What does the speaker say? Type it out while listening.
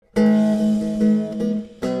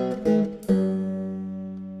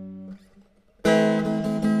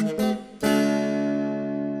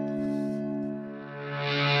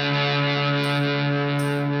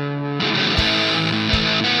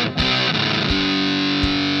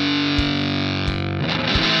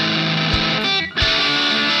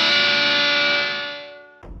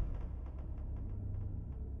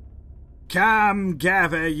Come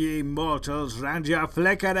gather ye mortals round your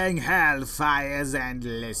flickering hellfires and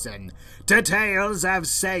listen to tales of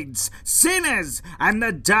saints, sinners, and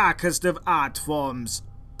the darkest of art forms,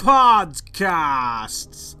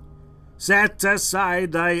 podcasts. Set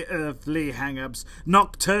aside thy earthly hang-ups,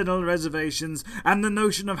 nocturnal reservations, and the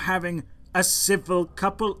notion of having a civil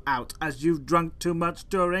couple out as you've drunk too much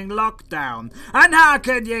during lockdown, and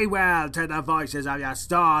hearken ye well to the voices of your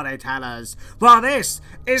storytellers, for this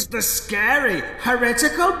is the Scary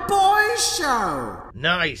Heretical Boys Show!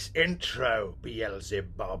 Nice intro,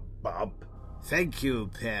 Beelzebub Bob. Thank you,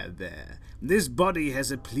 Pear Bear. This body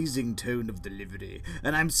has a pleasing tone of delivery,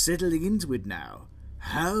 and I'm settling into it now.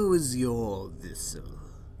 How is your vessel?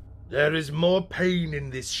 There is more pain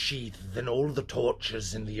in this sheath than all the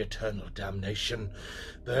tortures in the eternal damnation,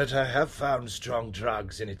 but I have found strong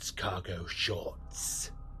drugs in its cargo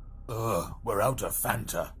shorts. We're out of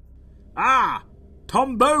Fanta. Ah,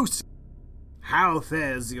 Tombos! How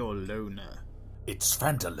fares your loner? Its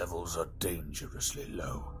Fanta levels are dangerously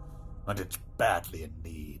low, and it's badly in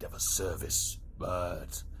need of a service,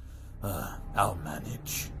 but I'll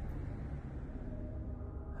manage.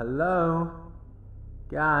 Hello?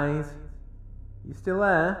 Guys? You still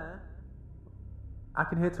there? I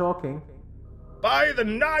can hear talking. By the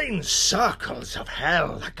 9 circles of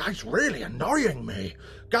hell, that guy's really annoying me.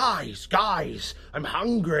 Guys, I'm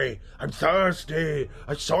hungry, I'm thirsty,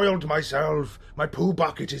 I soiled myself, my poo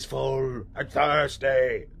bucket is full, I'm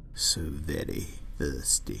thirsty. So very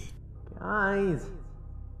thirsty. Guys!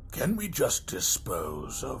 Can we just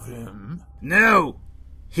dispose of him? No!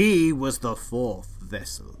 He was the 4th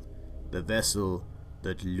vessel. The vessel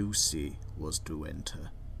that Lucy was to enter.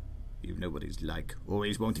 You know what he's like,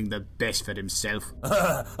 always wanting the best for himself.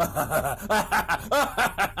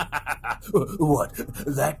 What,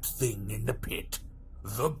 that thing in the pit?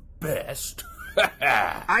 The best?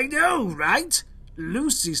 I know, right?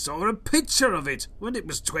 Lucy saw a picture of it when it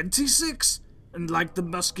was 26, and liked the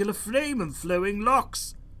muscular frame and flowing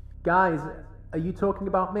locks. Guys, are you talking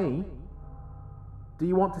about me? Do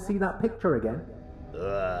you want to see that picture again?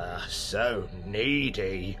 So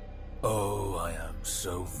needy. Oh, I am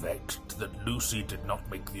so vexed that Lucy did not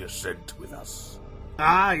make the ascent with us.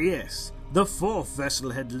 Ah, yes. The 4th vessel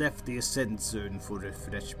had left the ascent zone for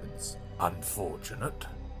refreshments. Unfortunate.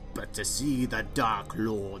 But to see the Dark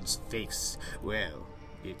Lord's face, well,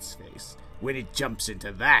 its face, when it jumps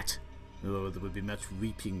into that, oh, there would be much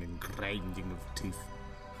weeping and grinding of teeth.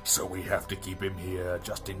 So we have to keep him here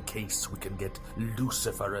just in case we can get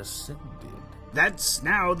Lucifer ascended. That's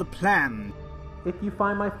now the plan. If you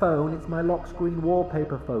find my phone, it's my lock screen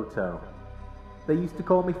wallpaper photo. They used to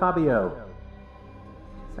call me Fabio.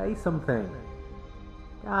 Say something.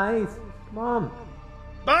 Guys, come on.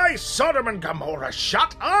 By Sodom and Gomorrah,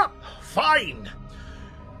 shut up! Fine!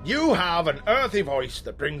 You have an earthy voice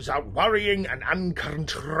that brings out worrying and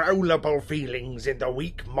uncontrollable feelings in the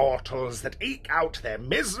weak mortals that eke out their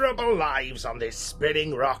miserable lives on this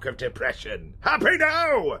spinning rock of depression. Happy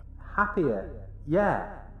now! Happier, yeah.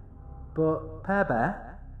 But, Pear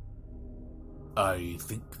Bear? I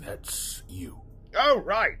think that's you. Oh,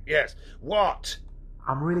 right, yes. What?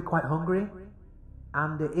 I'm really quite hungry.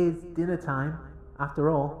 And it is dinner time, after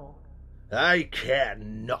all. I care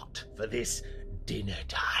not for this dinner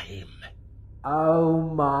time. Oh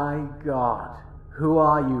my god. Who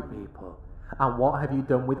are you people? And what have you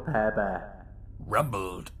done with Pear Bear?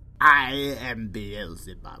 Rumbled. I am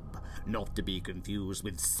Beelzebub, not to be confused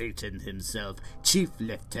with Satan himself, Chief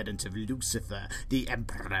Lieutenant of Lucifer, the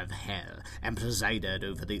Emperor of Hell, and presider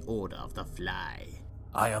over the Order of the Fly.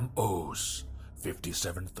 I am Oz,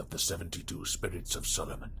 57th of the 72 Spirits of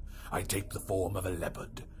Solomon. I take the form of a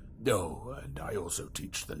leopard. Oh, and I also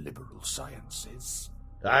teach the liberal sciences.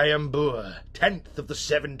 I am Boer, 10th of the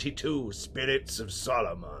 72 Spirits of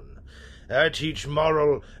Solomon. I teach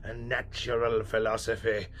moral and natural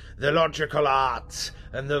philosophy, the logical arts,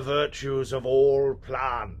 and the virtues of all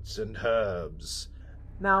plants and herbs.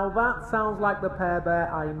 Now that sounds like the Pear Bear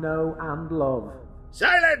I know and love.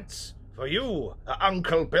 Silence! For you are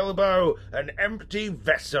Uncle Bilbo, an empty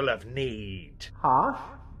vessel of need. Harsh,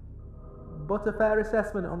 but a fair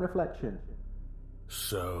assessment on reflection.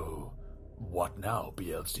 So, what now,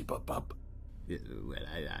 Beelzebub? Well,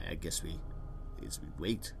 I guess we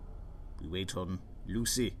wait. We wait on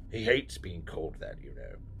Lucy. He hates being called that, you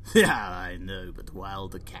know. Yeah, I know, but while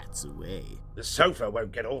the cat's away... The sofa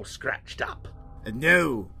won't get all scratched up.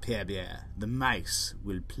 No, Pear Bear, the mice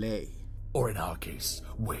will play. Or in our case,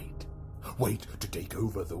 wait. Wait to take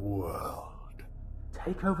over the world.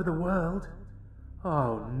 Take over the world?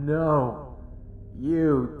 Oh no.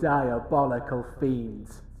 You diabolical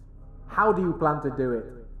fiends. How do you plan to do it?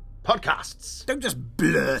 podcasts. Don't just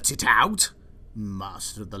blurt it out.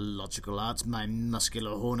 Master of the logical arts, my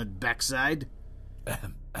muscular horned backside.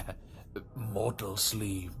 Mortal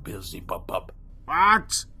sleeve, Beelzebub.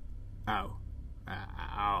 What? Oh.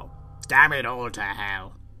 Damn it all to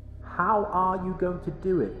hell. How are you going to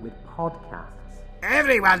do it with podcasts?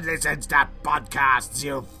 Everyone listens to podcasts,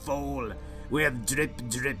 you fool. We'll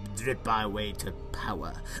drip our way to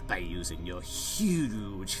power by using your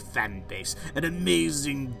huge fan base and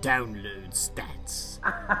amazing download stats.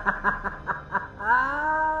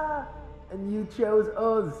 And you chose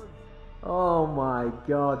us. Oh my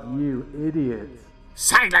god, you idiot.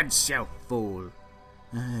 Silence, you fool.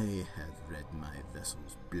 I have read my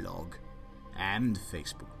vessel's blog and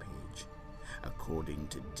Facebook page. According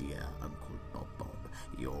to dear Uncle Bob,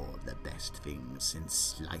 you're the best thing since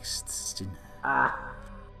sliced sinner.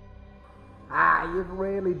 You've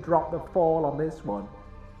really dropped the fall on this one.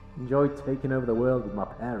 Enjoyed taking over the world with my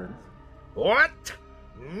parents. What?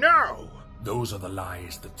 No! Those are the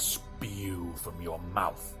lies that spew from your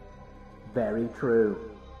mouth. Very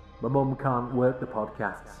true. My mum can't work the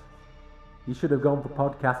podcasts. You should have gone for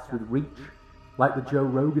podcasts with reach, like the Joe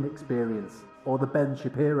Rogan Experience or the Ben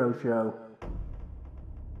Shapiro Show.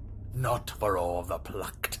 Not for all the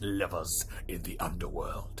plucked livers in the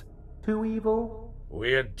underworld. Too evil?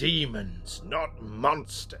 We're demons, not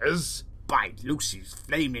monsters. By Lucy's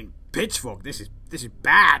flaming pitchfork, this is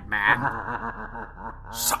bad, man.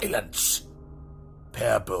 Silence!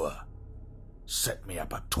 Pear Boer, set me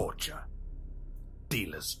up a torture.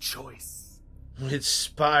 Dealer's choice. With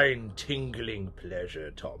spine-tingling pleasure,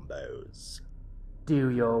 Tombos. Do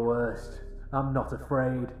your worst. I'm not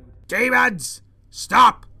afraid. Demons!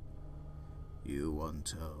 Stop! You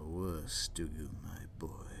want our worst, do you, my boy?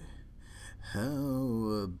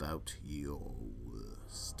 How about your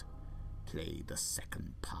worst? Play the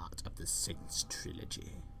second part of the Saints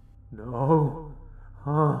trilogy. No.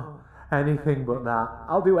 Oh, anything but that.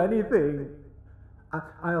 I'll do anything.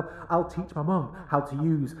 I'll teach my mum how to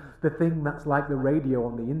use the thing that's like the radio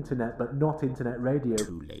on the internet, but not internet radio.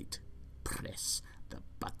 Too late. Press the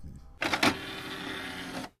button.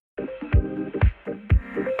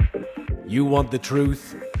 You want the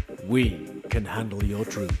truth? We can handle your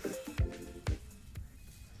truth.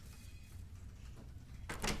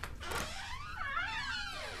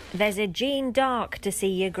 There's a Jean Dark to see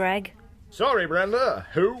you, Greg. Sorry, Brenda.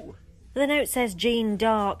 Who? The note says Jean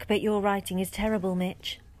Dark, but your writing is terrible,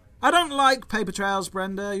 Mitch. I don't like paper trails,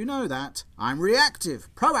 Brenda. You know that. I'm reactive,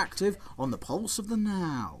 proactive, on the pulse of the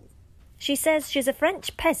now. She says she's a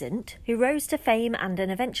French peasant who rose to fame and an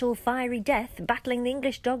eventual fiery death battling the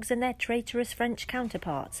English dogs and their traitorous French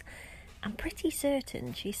counterparts. I'm pretty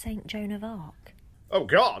certain she's Saint Joan of Arc. Oh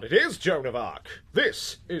God, it is Joan of Arc.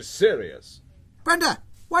 This is serious. Brenda,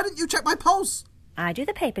 why didn't you check my pulse? I do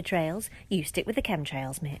the paper trails, you stick with the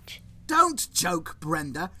chemtrails, Mitch. Don't joke,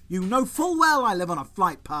 Brenda. You know full well I live on a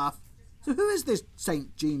flight path. So who is this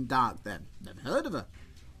Saint Jean d'Arc, then? Never heard of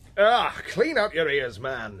her. Clean out your ears,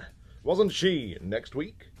 man. Wasn't she next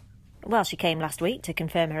week? Well, she came last week to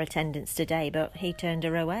confirm her attendance today, but he turned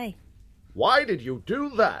her away. Why did you do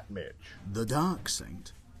that, Mitch? The Dark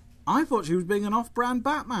Saint? I thought she was being an off-brand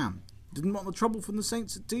Batman. Didn't want the trouble from the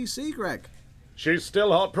saints at DC, Greg. She's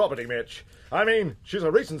still hot property, Mitch. I mean, she's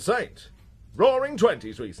a recent saint. Roaring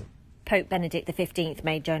 20s recent. Pope Benedict XV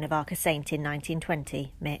made Joan of Arc a saint in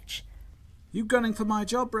 1920, Mitch. You gunning for my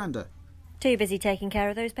job, Brenda? Too busy taking care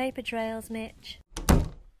of those paper trails, Mitch.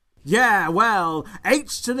 Yeah, well,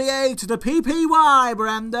 H to the A to the PPY,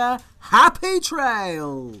 Brenda. Happy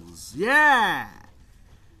trails. Yeah.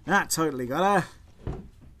 That totally got her.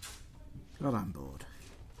 Got on board.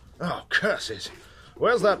 Oh, curses.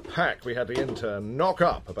 Where's that pack we had the intern knock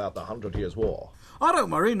up about the 100 Years' War? Oh,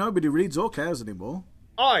 don't worry. Nobody reads or cares anymore.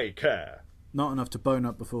 I care. Not enough to bone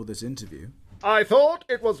up before this interview. I thought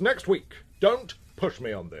it was next week. Don't push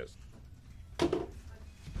me on this.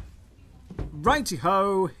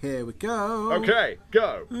 Righty-ho, here we go. Okay,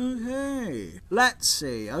 go. Okay. Let's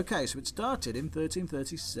see. Okay, so it started in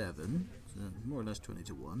 1337, so more or less 20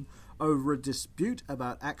 to 1, over a dispute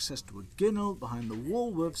about access to a ginnel behind the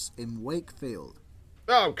Woolworths in Wakefield.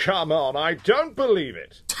 Oh, come on, I don't believe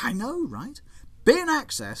it. I know, right? Being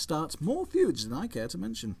access starts more feuds than I care to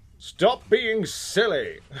mention. Stop being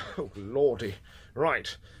silly. Oh, lordy.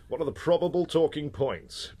 Right, what are the probable talking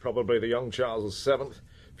points? Probably the young Charles VII,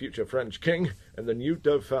 future French king, and the new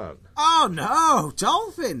Dauphin. Oh no,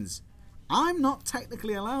 dolphins! I'm not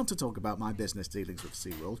technically allowed to talk about my business dealings with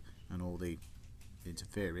SeaWorld and all the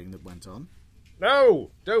interfering that went on.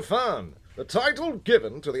 No, Dauphin, the title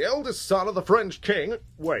given to the eldest son of the French king.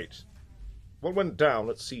 Wait, What went down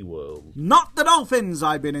at SeaWorld? Not the dolphins,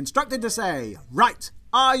 I've been instructed to say. Right,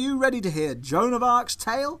 are you ready to hear Joan of Arc's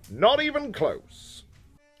tale? Not even close.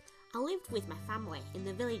 I lived with my family in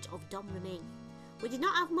the village of Domremy. We did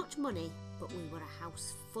not have much money, but we were a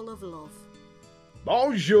house full of love.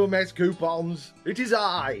 Bonjour, mes coupons. It is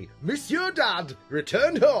I, Monsieur Dad,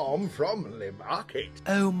 returned home from Le Market.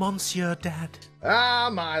 Oh, Monsieur Dad.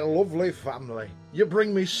 Ah, my lovely family. You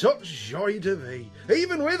bring me such joy to thee,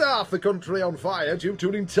 even with half the country on fire due to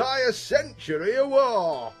an entire century of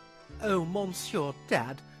war. Oh, Monsieur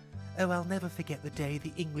Dad. Oh, I'll never forget the day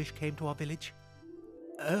the English came to our village.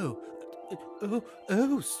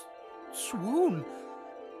 Swoon.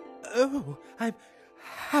 Oh, I'm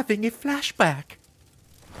having a flashback.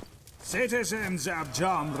 Citizens of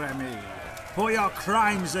Domremy, for your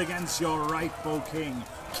crimes against your rightful king,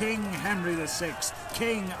 King Henry VI,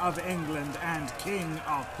 King of England and King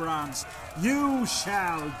of France, you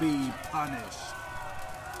shall be punished.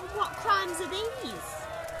 What crimes are these?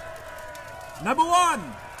 Number 1,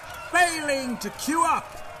 failing to queue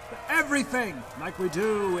up for everything like we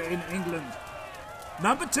do in England.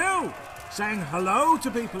 Number 2, saying hello to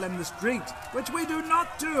people in the street, which we do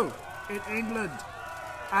not do in England.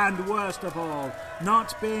 And worst of all,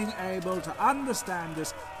 not being able to understand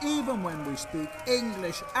us even when we speak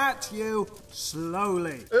English at you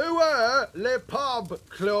slowly. Où est le pub,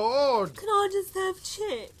 Claude? Can I just have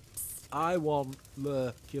chips? I want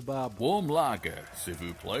le kebab. Warm lager, s'il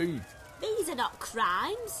vous plaît. These are not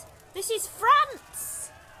crimes. This is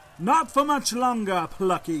France. Not for much longer,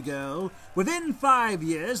 plucky girl. Within 5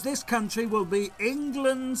 years, this country will be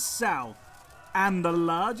England's South. And the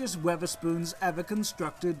largest Weatherspoons ever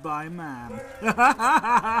constructed by man.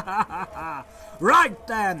 Right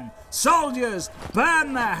then, soldiers,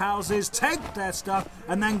 burn their houses, take their stuff,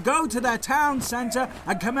 and then go to their town centre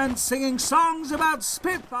and commence singing songs about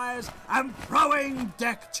Spitfires and throwing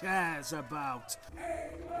deck chairs about.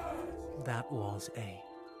 That was a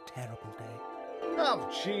terrible day. Have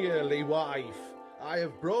cheerly, wife. I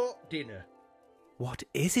have brought dinner. What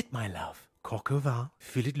is it, my love? Coq au vin,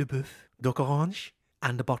 filet de boeuf, duck orange,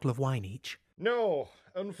 and a bottle of wine each? No,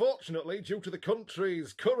 unfortunately, due to the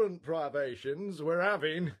country's current privations, we're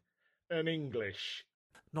having an English.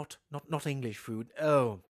 Not English food.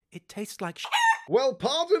 Oh, it tastes like Well,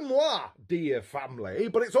 pardon moi, dear family,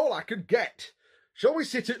 but it's all I could get. Shall we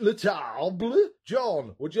sit at le table?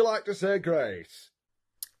 John, would you like to say grace?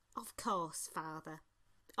 Of course, Father.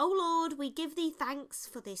 O Lord, we give thee thanks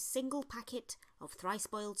for this single packet of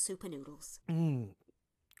thrice-boiled super noodles.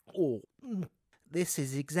 This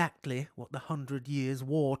is exactly what the 100 Years'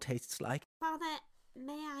 War tastes like. Father,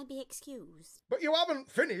 may I be excused? But you haven't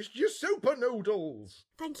finished your super noodles.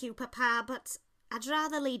 Thank you, Papa, but I'd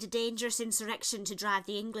rather lead a dangerous insurrection to drive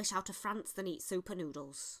the English out of France than eat super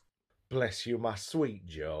noodles. Bless you, my sweet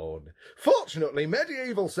Joan. Fortunately,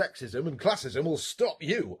 medieval sexism and classism will stop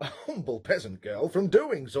you, a humble peasant girl, from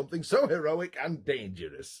doing something so heroic and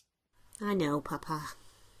dangerous. I know, Papa.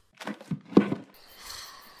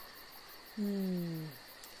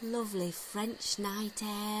 Lovely French night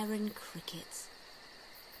air and cricket.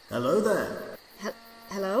 Hello there.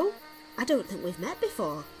 Hello? I don't think we've met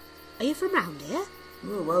before. Are you from round here?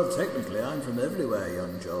 Oh, well, technically, I'm from everywhere,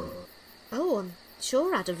 young Joan. Oh, I'm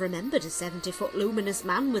sure I'd have remembered a 70-foot luminous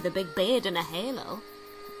man with a big beard and a halo.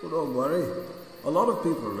 Well, don't worry. A lot of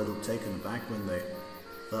people are a little taken aback when they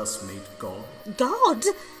thus meet God. God?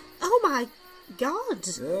 Oh, my God.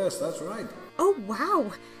 Yes, that's right. Oh,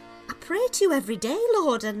 wow. I pray to you every day,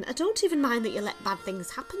 Lord, and I don't even mind that you let bad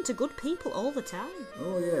things happen to good people all the time.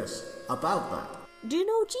 Oh, yes. About that. Do you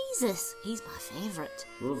know Jesus? He's my favourite.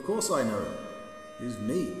 Well, of course I know him. He's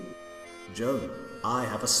me. Joan, I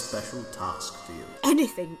have a special task for you.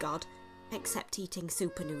 Anything, God, except eating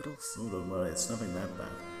super noodles. Oh, don't worry, it's nothing that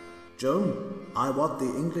bad. Joan, I want the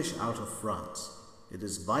English out of France. It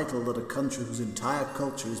is vital that a country whose entire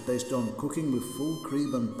culture is based on cooking with full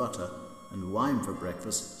cream and butter and wine for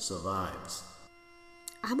breakfast survives.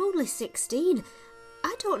 I'm only 16.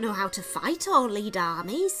 I don't know how to fight or lead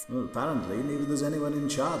armies. Well, apparently neither does anyone in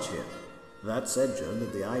charge here. That said, Joan,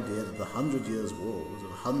 that the idea that the 100 Years' War was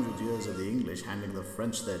 100 years of the English handing the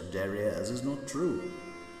French their derrieres is not true.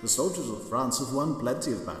 The soldiers of France have won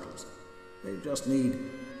plenty of battles. They just need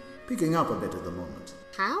picking up a bit at the moment.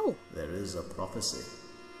 How? There is a prophecy.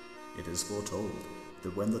 It is foretold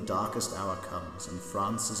that when the darkest hour comes and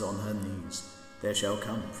France is on her knees, there shall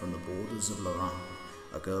come from the borders of Lorraine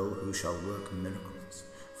a girl who shall work miracles.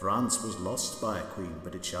 France was lost by a queen,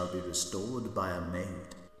 but it shall be restored by a maid.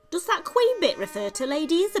 Does that queen bit refer to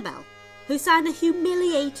Lady Isabel, who signed the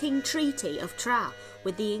humiliating Treaty of Troyes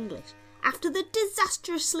with the English after the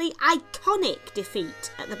disastrously iconic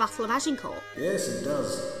defeat at the Battle of Agincourt? Yes, it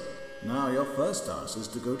does. Now your first task is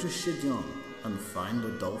to go to Chinon and find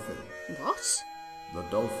a dolphin. What? The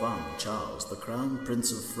Dauphin, Charles, the Crown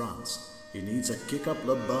Prince of France. He needs a kick-up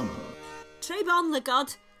le bum. Très bon, le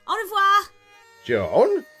god. Au revoir.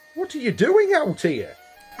 Joan, what are you doing out here?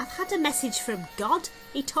 I've had a message from God.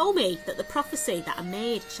 He told me that the prophecy that a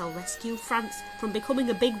maid shall rescue France from becoming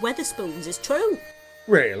a big Wetherspoons is true.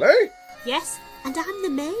 Really? Yes, and I'm the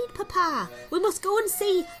maid, Papa. We must go and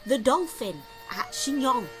see the dolphin at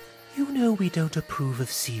Chinon. You know we don't approve of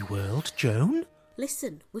SeaWorld, Joan.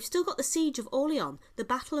 Listen, we've still got the siege of Orleans, the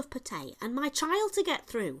Battle of Patay, and my child to get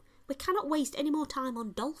through. We cannot waste any more time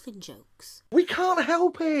on dolphin jokes. We can't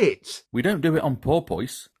help it. We don't do it on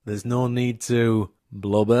porpoise. There's no need to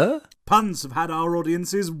blubber. Puns have had our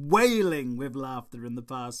audiences wailing with laughter in the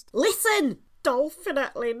past. Listen!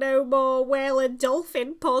 Dolphinately no more whale and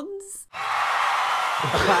dolphin puns.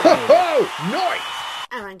 Oh, nice!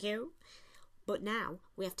 Oh, thank you. But now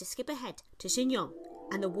we have to skip ahead to Chinon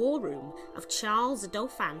and the war room of Charles the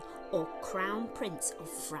Dauphin, or Crown Prince of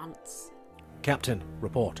France. Captain,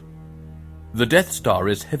 report. The Death Star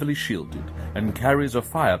is heavily shielded and carries a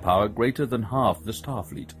firepower greater than half the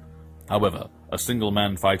Starfleet. However, a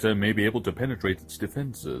single-man fighter may be able to penetrate its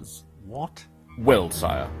defences. What? Well,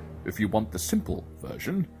 sire, if you want the simple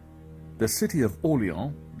version, the city of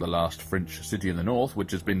Orleans, the last French city in the north,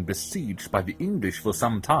 which has been besieged by the English for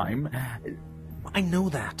some time... I know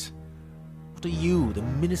that. What are you, the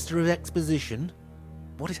Minister of Exposition?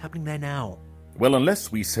 What is happening there now? Well,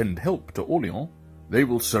 unless we send help to Orleans, they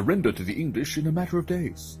will surrender to the English in a matter of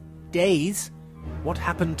days. Days? What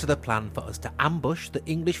happened to the plan for us to ambush the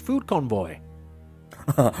English food convoy?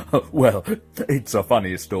 Well, it's a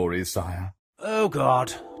funny story, sire. Oh,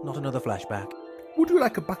 God. Not another flashback. Would you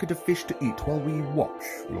like a bucket of fish to eat while we watch,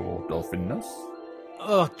 your dolphinness?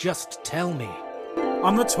 Oh, just tell me.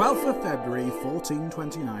 On the 12th of February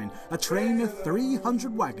 1429, a train of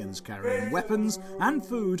 300 wagons carrying weapons and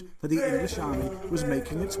food for the English army was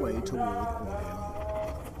making its way toward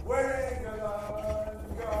Orleans. We're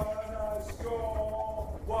gonna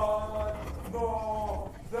score one more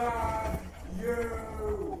than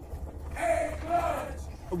you, England!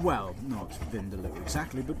 Well, not vindaloo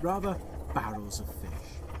exactly, but rather barrels of fish.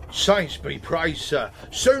 Saints be praised, sir.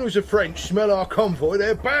 Soon as the French smell our convoy,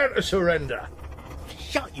 they're bound to surrender.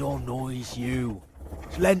 Shut your noise, you.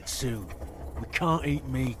 It's Lent soon. We can't eat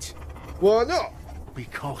meat. Why not?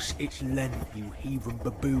 Because it's Lent, you heathen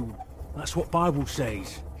baboon. That's what Bible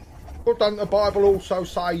says. But doesn't the Bible also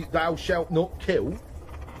say thou shalt not kill?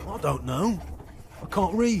 I don't know. I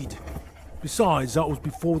can't read. Besides, that was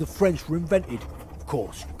before the French were invented. Of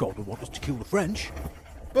course, God would want us to kill the French.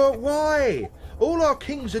 But why? All our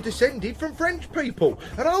kings are descended from French people,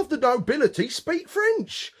 and half the nobility speak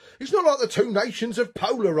French. It's not like the two nations have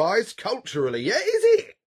polarised culturally yet, is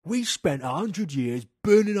it? We spent 100 years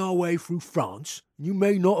burning our way through France. You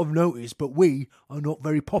may not have noticed, but we are not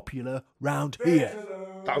very popular round here.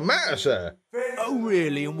 Don't matter, sir. Oh,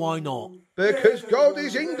 really? And why not? Because God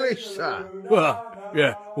is English, sir. Well,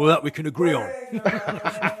 yeah, well, that we can agree on.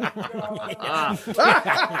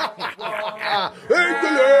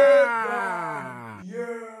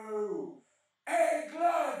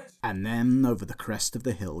 And then, over the crest of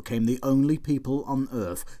the hill, came the only people on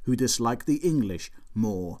earth who dislike the English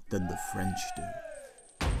more than the French do.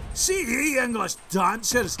 See ye, English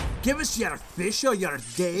dancers, give us your fish or you're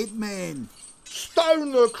dead, men.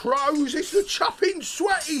 Stone the crows, it's the chuffing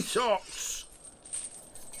sweaty socks.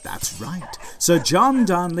 That's right. Sir John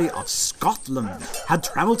Darnley of Scotland had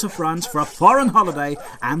travelled to France for a foreign holiday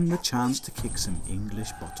and the chance to kick some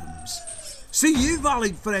English bottoms. See you,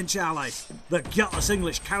 valiant French allies. The gutless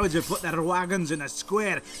English cowards have put their wagons in a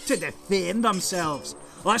square to defend themselves.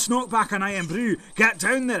 Let's knock back an iron brew, get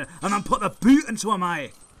down there, and then put the boot into 'em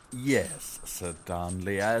eye. Yes, Sir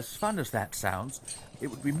Darnley, as fun as that sounds, it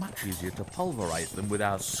would be much easier to pulverise them with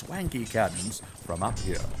our swanky cannons from up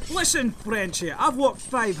here. Listen, Frenchie, I've walked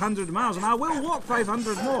 500 miles and I will walk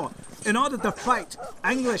 500 more in order to fight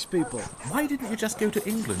English people. Why didn't you just go to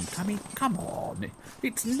England? I mean, come on,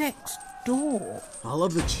 it's next door. I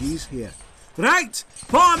love the cheese here. Right,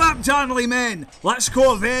 form up, Darnley men. Let's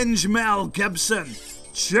go avenge Mel Gibson.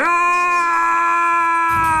 Charge!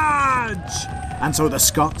 And so the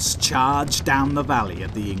Scots charged down the valley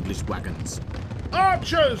at the English wagons.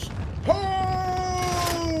 Archers!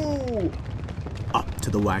 Ho! Up to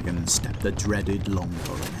the wagons stepped the dreaded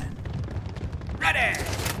Longbow men. Ready!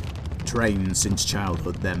 Trained since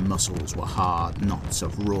childhood, their muscles were hard knots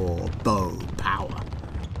of raw bow power.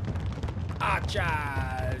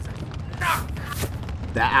 Archers! Knock!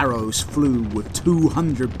 Their arrows flew with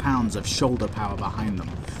 200 pounds of shoulder power behind them.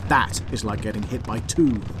 That is like getting hit by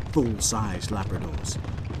 2 full-sized Labradors.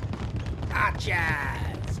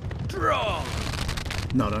 Archers! Draw!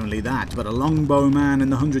 Not only that, but a longbowman in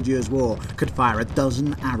the 100 Years' War could fire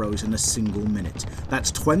 12 arrows in a single minute.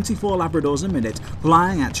 That's 24 Labradors a minute,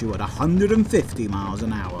 flying at you at 150 miles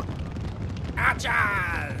an hour.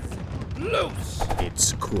 Archers! Loose!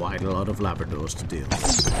 It's quite a lot of Labradors to deal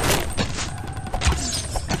with.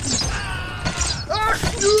 Ah,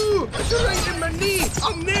 no! It's right in my knee!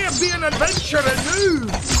 I'll ne'er be an adventurer now!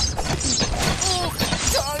 Oh,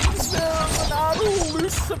 guys, there's an arrow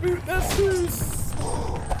loose about this house!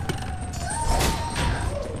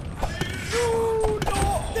 No,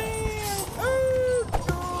 not there!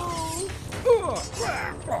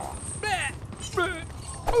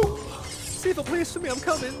 Oh, save a place for me, I'm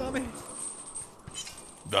coming, Mummy.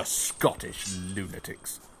 The Scottish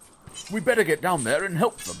lunatics. We better get down there and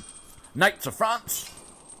help them. Knights of France,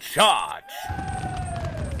 charge!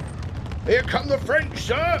 Here come the French,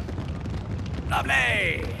 sir!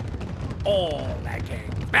 Lovely! All the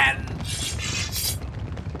king's men!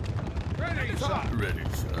 Ready, sir! Ready,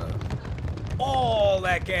 sir. All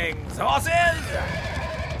the king's horses!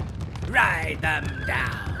 Ride them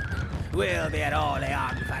down! We'll be at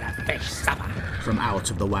Orleans for a fish supper! From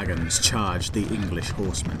out of the wagons charged the English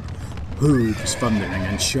horsemen. Hooves thundering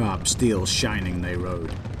and sharp steel shining they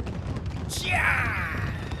rode.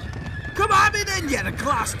 Yeah! Come on me then, you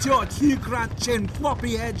glass-jawed, Hugh Grant-chin,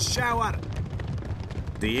 floppy-head shower!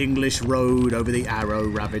 The English rode over the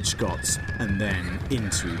arrow-ravaged Scots and then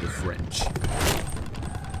into the French.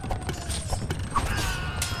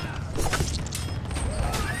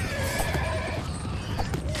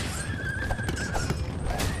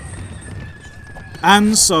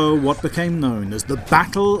 And so what became known as the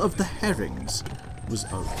Battle of the Herrings was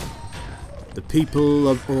over. The people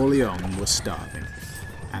of Orleans were starving,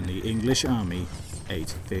 and the English army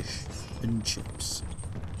ate fish and chips.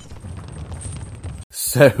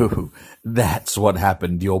 So, that's what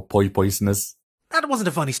happened, your poisonous. That wasn't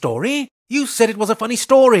a funny story. You said it was a funny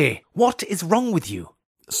story. What is wrong with you?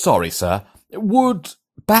 Sorry, sir. Would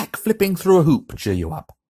backflipping through a hoop cheer you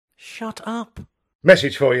up? Shut up.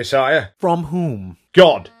 Message for you, sire. From whom?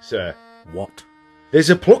 God, sir. What?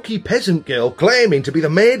 There's a plucky peasant girl claiming to be the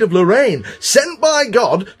Maid of Lorraine, sent by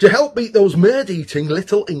God to help beat those murd-eating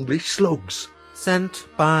little English slugs. Sent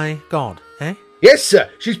by God, eh? Yes, sir.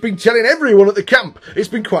 She's been telling everyone at the camp. It's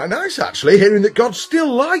been quite nice, actually, hearing that God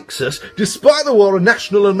still likes us, despite the war of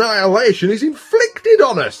national annihilation he's inflicted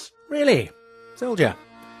on us. Really? Soldier,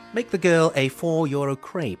 make the girl a €4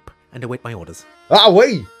 crepe and await my orders. Ah,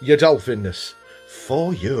 oui, your dolphinness.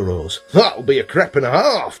 €4. That'll be a crepe and a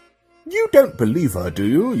half. You don't believe her, do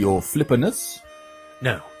you, your flipperness?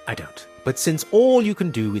 No, I don't. But since all you can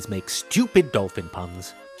do is make stupid dolphin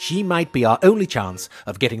puns, she might be our only chance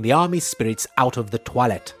of getting the army's spirits out of the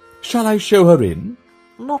toilet. Shall I show her in?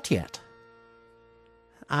 Not yet.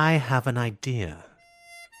 I have an idea.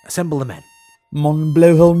 Assemble the men. Mon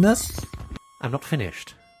blowholeness? I'm not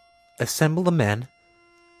finished. Assemble the men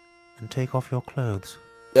and take off your clothes.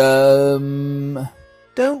 Don't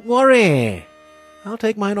worry. I'll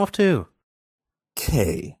take mine off too.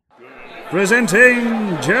 K.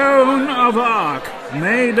 Presenting Joan of Arc,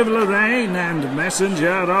 Maid of Lorraine and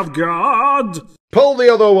Messenger of God. Pull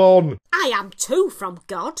the other one. I am too from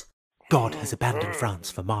God. God has abandoned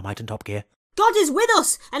France for Marmite and Top Gear. God is with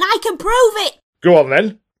us, and I can prove it. Go on,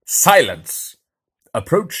 then. Silence!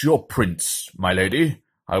 Approach your prince, my lady.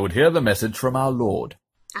 I would hear the message from our lord.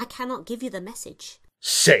 I cannot give you the message.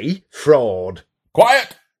 See? Fraud.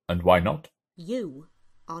 Quiet! And why not? You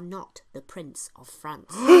are not the Prince of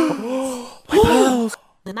France. My pearls!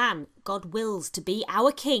 The man God wills to be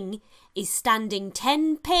our king is standing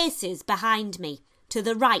 10 paces behind me, to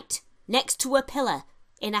the right, next to a pillar,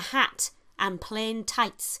 in a hat and plain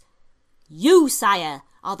tights. You, sire,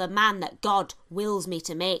 are the man that God wills me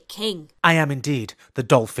to make king. I am indeed the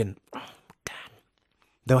dolphin. Oh, damn.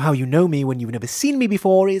 Though how you know me when you've never seen me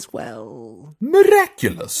before is, well...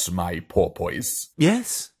 Miraculous, my porpoise.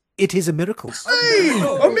 Yes, it is a miracle. Hey!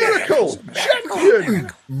 A miracle!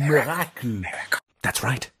 Champion! Miracle. That's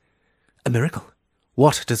right. A miracle.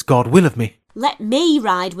 What does God will of me? Let me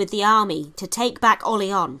ride with the army to take back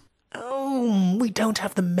Orleans. Oh, we don't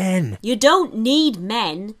have the men. You don't need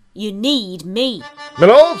men, you need me. My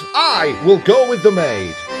lord, I will go with the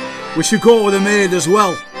maid. We should go with the maid as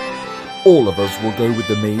well. All of us will go with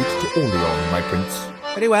the maid to Orleans, my prince.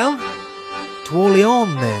 Very well. To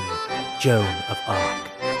Orleans, then, Joan of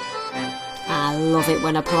Arc. I love it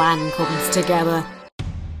when a plan comes together.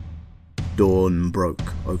 Dawn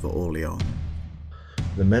broke over Orleans.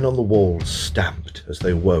 The men on the walls stamped as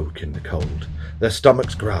they woke in the cold. Their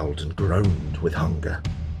stomachs growled and groaned with hunger.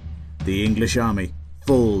 The English army,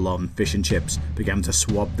 full on fish and chips, began to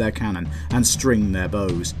swab their cannon and string their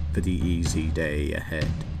bows for the easy day ahead.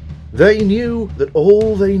 They knew that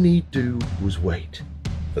all they need do was wait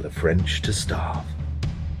for the French to starve.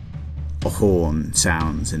 A horn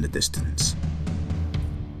sounds in the distance.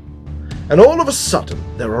 And all of a sudden,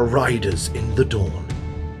 there are riders in the dawn.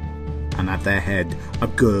 And at their head, a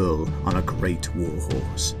girl on a great war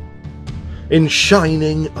horse. In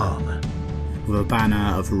shining armour. With a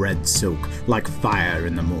banner of red silk, like fire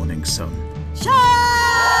in the morning sun.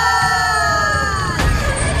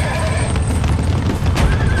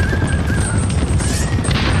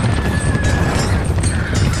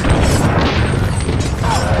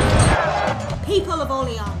 People of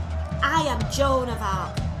Orleans, I am Joan of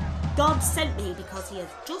Arc. God sent me because he is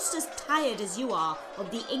just as tired as you are of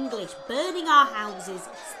the English burning our houses,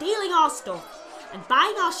 stealing our stuff, and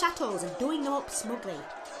buying our chateaux and doing them up smugly.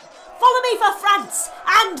 Follow me for France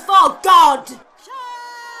and for God!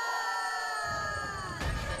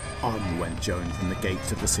 On went Joan from the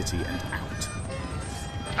gates of the city and out.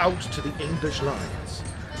 Out to the English lines.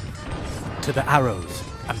 To the arrows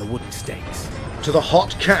and the wooden stakes. To the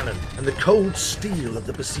hot cannon and the cold steel of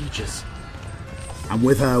the besiegers. And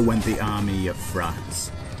with her went the army of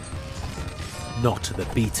France. Not the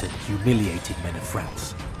beaten, humiliated men of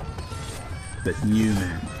France, but new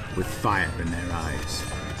men with fire in their eyes.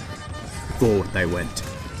 Forward they went.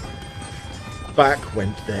 Back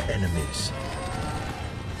went their enemies.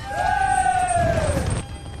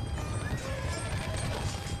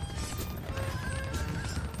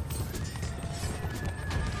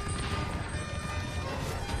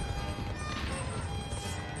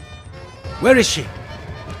 Where is she?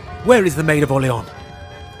 Where is the Maid of Orleans?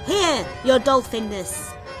 Here, your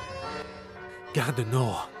Dauphiness. Garde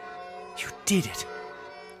Nord, you did it.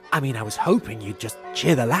 I mean, I was hoping you'd just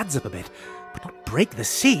cheer the lads up a bit, but not break the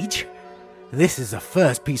siege. This is the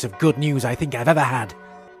first piece of good news I think I've ever had.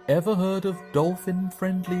 Ever heard of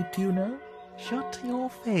dolphin-friendly tuna? Shut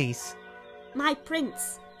your face. My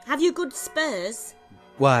prince, have you good spurs?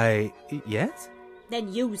 Why, yes?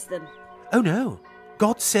 Then use them. Oh no,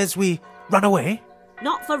 God says we run away.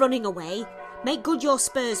 Not for running away. Make good your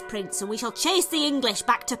spurs, prince, and we shall chase the English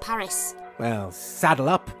back to Paris. Well, saddle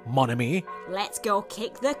up, mon ami. Let's go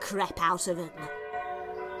kick the crap out of them.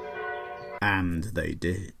 And they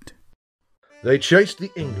did. They chased the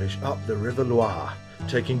English up the River Loire,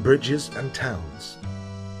 taking bridges and towns.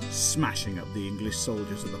 Smashing up the English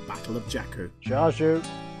soldiers at the Battle of Jacquot. Charge you.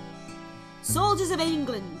 Soldiers of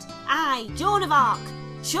England, I, Joan of Arc,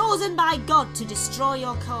 chosen by God to destroy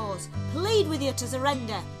your cause, plead with you to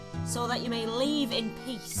surrender, so that you may leave in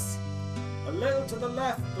peace. A little to the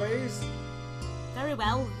left, please. Very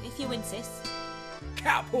well, if you insist.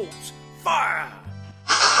 Catapults, fire!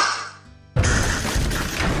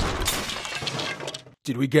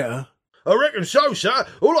 Did we get her? I reckon so, sir.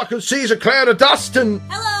 All I can see is a cloud of dust and...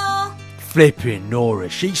 Hello! Flipping Nora,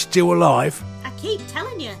 she's still alive? I keep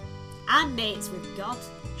telling you, I'm mates with God.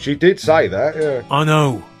 She did say that, yeah. I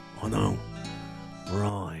know.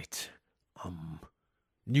 Right.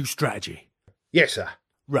 New strategy. Yes, sir.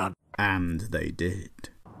 Run. And they did.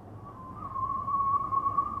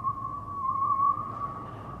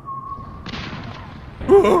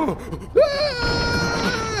 Run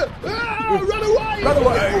away! Run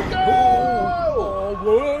away!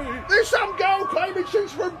 Oh, there's some girl claiming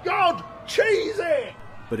she's from God! Cheese it!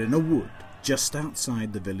 But in a wood just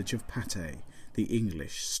outside the village of Pate, the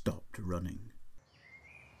English stopped running.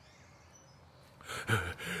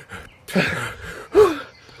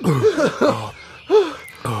 I've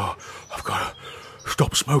got to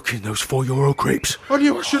stop smoking those €4 creeps. I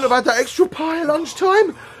knew I shouldn't have had that extra pie at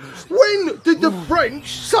lunchtime. When did the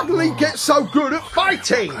French suddenly get so good at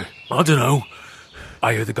fighting? I don't know.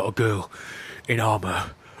 I hear they got a girl in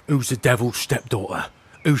armour who's the devil's stepdaughter,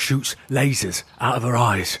 who shoots lasers out of her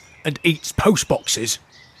eyes and eats postboxes.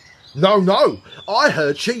 No. I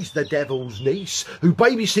heard she's the devil's niece who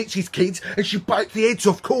babysits his kids and she bites the heads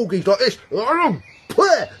off corgis like this.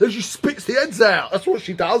 And she spits the heads out. That's what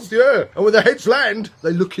she does, yeah. And when the heads land,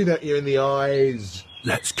 they're looking at you in the eyes.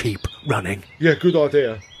 Let's keep running. Yeah, good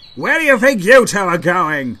idea. Where do you think you two are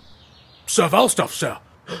going? Sir Falstaff, sir.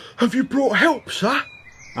 Have you brought help, sir?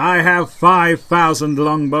 I have 5,000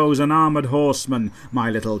 longbows and armoured horsemen, my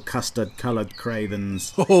little custard-coloured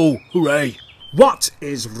cravens. Oh, hooray. What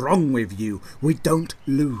is wrong with you? We don't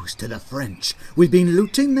lose to the French. We've been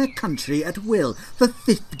looting their country at will for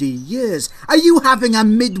 50 years. Are you having a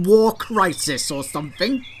mid-war crisis or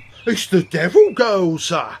something? It's the devil girl,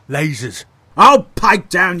 sir. Lasers. I'll pike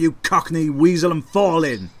down, you cockney weasel, and fall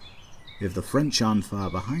in. If the French aren't far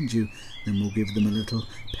behind you, then we'll give them a little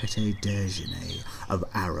petit déjeuner of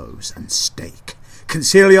arrows and steak.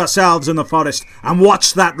 Conceal yourselves in the forest and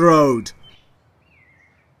watch that road.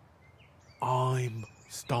 I'm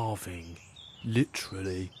starving.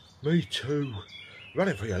 Literally. Me too.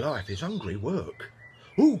 Running for your life is hungry work.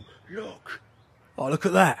 Ooh, look. Oh, look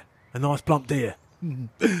at that. A nice plump deer.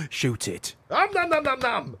 Shoot it.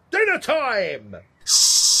 Nom. Dinner time!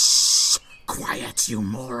 Shh! Quiet, you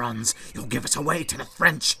morons. You'll give us away to the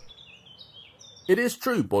French. It is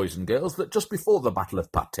true, boys and girls, that just before the Battle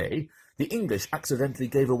of Patay, the English accidentally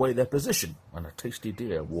gave away their position when a tasty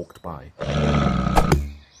deer walked by.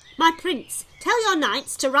 My prince, tell your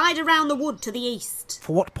knights to ride around the wood to the east.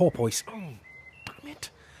 For what purpose? Oh, damn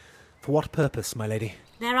it. For what purpose, my lady?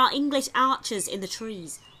 There are English archers in the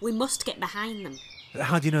trees. We must get behind them.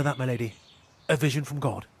 How do you know that, my lady? A vision from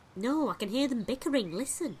God? No, I can hear them bickering.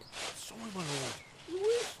 Listen. Sorry, my lord.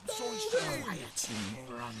 Sorry, sir. Quiet, you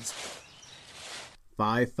morons.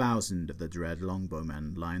 5,000 of the dread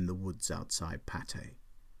longbowmen lined the woods outside Patay.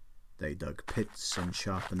 They dug pits and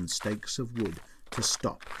sharpened stakes of wood to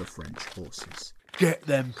stop the French horses. Get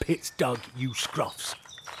them pits dug, you scruffs.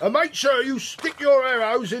 And make sure you stick your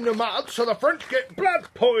arrows in the mud so the French get blood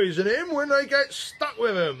poisoning when they get stuck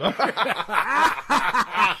with them.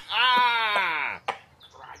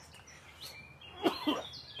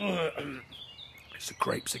 It's the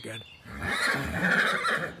grapes again.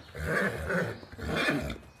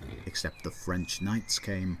 Except the French knights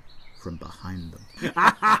came from behind them.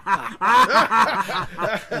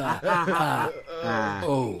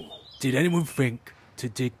 Oh, did anyone think to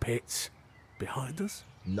dig pits behind us?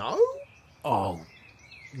 No? Oh,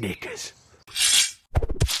 knickers. Oh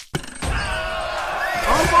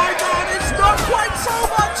my God, it's not quite so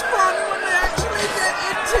much fun when they actually get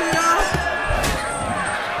into you.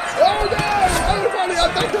 Oh no! Everybody, I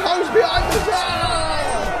dug the holes behind the door!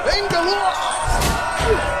 In the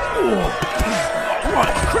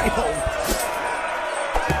Right, cripple.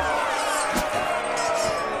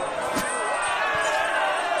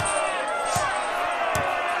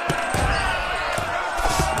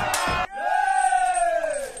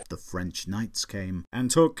 The French knights came and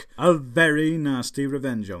took a very nasty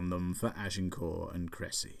revenge on them for Agincourt and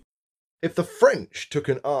Cressy. If the French took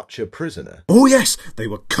an archer prisoner... Oh yes, they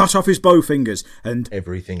were cut off his bow fingers and...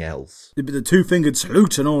 everything else. The two-fingered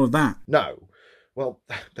salute and all of that. No. Well,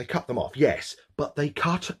 they cut them off, yes, but they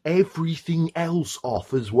cut everything else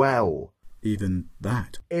off as well. Even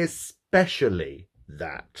that. Especially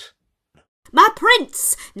that. My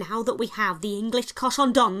prince, now that we have the English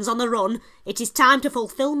cochon-dons on the run, it is time to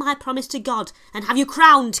fulfil my promise to God and have you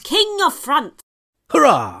crowned King of France.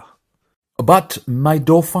 Hurrah! But, my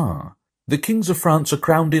Dauphin, the kings of France are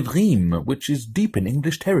crowned in Rheims, which is deep in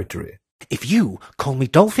English territory. If you call me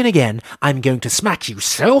Dolphin again, I'm going to smack you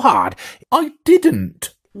so hard. I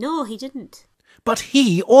didn't. No, he didn't. But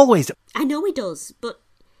he always... I know he does, but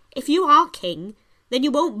if you are king, then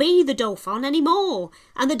you won't be the Dauphin anymore,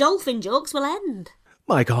 and the dolphin jokes will end.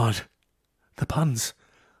 My God, the puns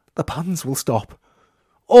will stop.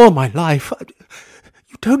 All my life,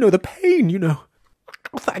 you don't know the pain, you know.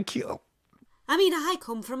 Oh, thank you. I mean, I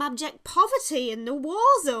come from abject poverty in the war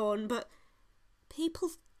zone, but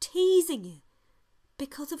people teasing you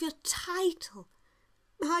because of your title.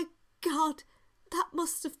 My God, that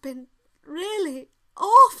must have been really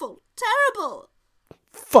awful, terrible.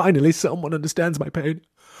 Finally, someone understands my pain.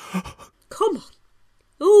 Come on,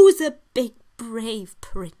 who's a big, brave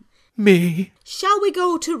prince? Me. Shall we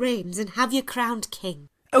go to Reims and have you crowned king?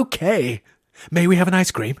 Okay. May we have an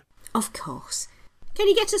ice cream? Of course. Can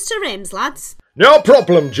you get us to Reims, lads? No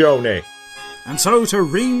problem, Joni. And so to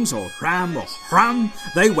Reims or Ram or Hram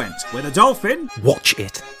they went, where the Dolphin... Watch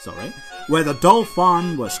it. Sorry. Where the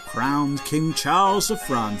Dauphin was crowned King Charles of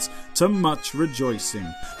France to much rejoicing.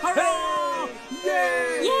 Hurrah!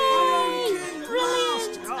 Yay! Yay!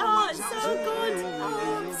 Brilliant! Oh, it's so good.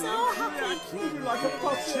 Oh, I'm so happy.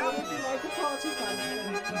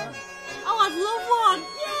 Oh, I'd love one.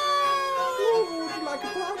 Yay! Would you like a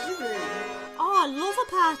party ring? Oh, I love a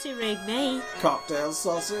party rig, me. Cocktail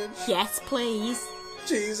sausage? Yes, please.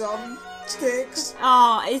 Cheese on sticks?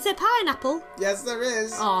 Oh, is there pineapple? Yes, there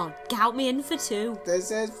is. Oh, count me in for two.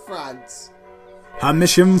 This is France. Her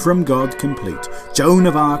mission from God complete, Joan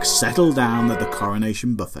of Arc settled down at the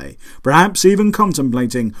coronation buffet, perhaps even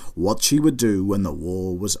contemplating what she would do when the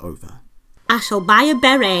war was over. I shall buy a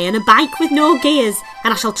beret and a bike with no gears,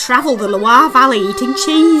 and I shall travel the Loire Valley eating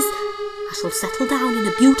cheese. I shall settle down in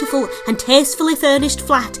a beautiful and tastefully furnished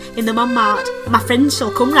flat in the Montmartre, and my friends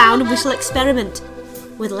shall come round and we shall experiment.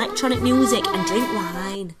 with electronic music and drink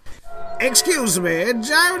wine. Excuse me,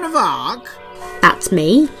 Joan of Arc? That's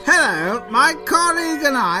me. Hello, my colleague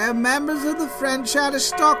and I are members of the French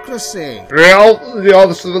aristocracy.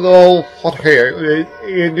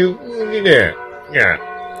 Yeah.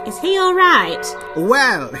 Is he alright?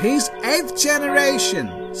 Well, he's 8th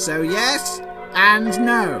generation, so yes and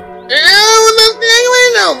no.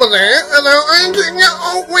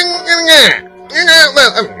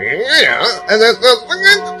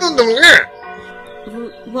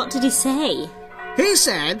 What did he say? He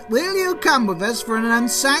said, will you come with us for an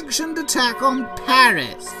unsanctioned attack on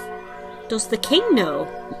Paris? Does the king know?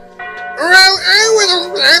 Well, I would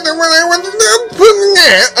have said that when I was putting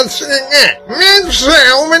out and saying that, men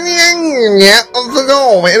so many of the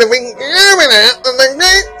Norway have been coming out and the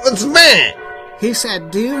gate was bad. He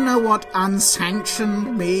said, do you know what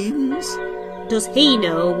unsanctioned means? Does he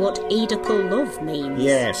know what Oedipal love means?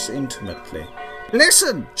 Yes, intimately.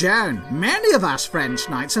 Listen, Joan, many of us French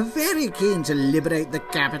knights are very keen to liberate the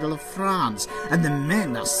capital of France, and the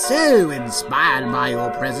men are so inspired by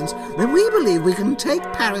your presence that we believe we can take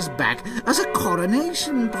Paris back as a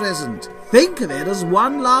coronation present. Think of it as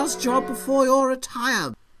one last job before you're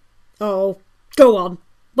retired. Oh, go on.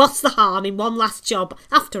 What's the harm in one last job?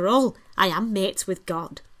 After all, I am mates with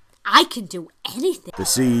God. I can do anything. The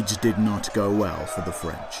siege did not go well for the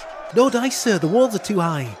French. No dice, sir. The walls are too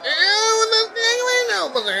high.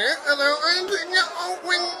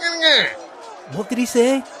 What did he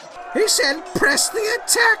say? He said, press the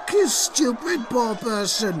attack, you stupid poor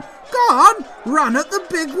person. Go on, run at the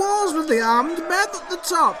big walls with the armed men at the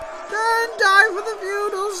top. Go and die for the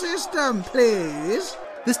feudal system, please.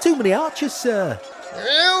 There's too many archers, sir.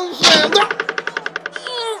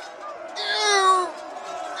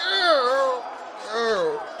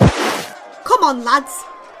 Come on, lads.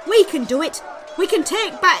 We can do it. We can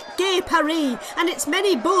take back Gay Paris and its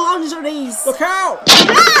many boulangeries. Look out!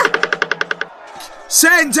 Ah!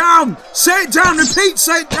 Sit down! Sit down! Repeat,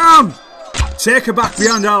 sit down! Take her back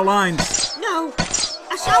beyond our lines. No,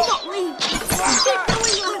 I shall not leave. Keep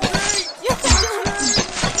going, lads. You can do it.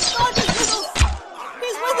 God is with us.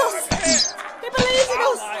 He's with us. He believes in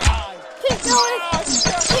us. Keep going.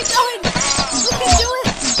 Keep going. We can do it.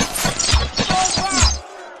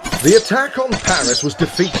 The attack on Paris was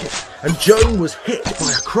defeated, and Joan was hit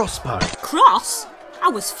by a crossbow. Cross? I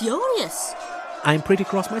was furious. I'm pretty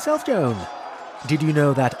cross myself, Joan. Did you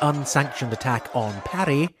know that unsanctioned attack on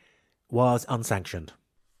Paris was unsanctioned?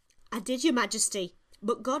 I did, Your Majesty.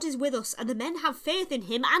 But God is with us, and the men have faith in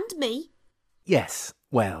him and me. Yes,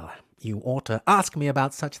 well, you ought to ask me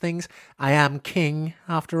about such things. I am king,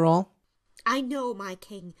 after all. I know, my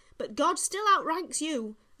king, but God still outranks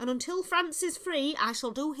you, and until France is free, I shall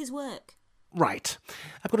do his work. Right.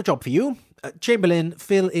 I've got a job for you. Chamberlain,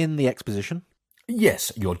 fill in the exposition.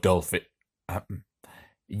 Yes, your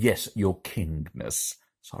Yes, your kingness.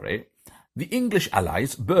 Sorry. The English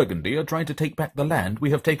allies, Burgundy, are trying to take back the land we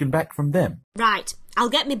have taken back from them. Right, I'll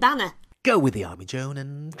get me banner. Go with the army, Joan,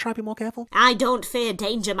 and try to be more careful. I don't fear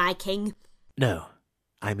danger, my king. No,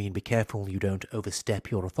 I mean be careful you don't overstep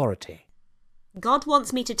your authority. God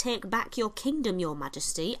wants me to take back your kingdom, Your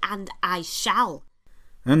Majesty, and I shall.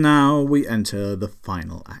 And now we enter the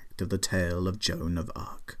final act of the tale of Joan of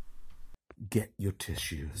Arc. Get your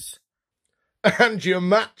tissues. And your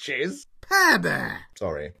matches. Pebe!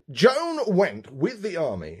 Sorry. Joan went with the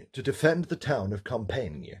army to defend the town of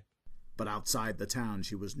Compiègne. But outside the town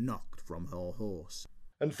she was knocked from her horse.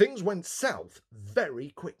 And things went south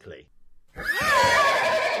very quickly. He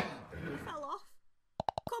fell off.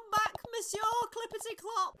 Come back, Monsieur Clippity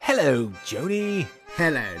Clop. Hello, Joni.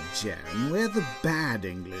 Hello, Joan. We're the bad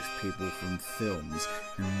English people from films,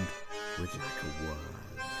 and would you like a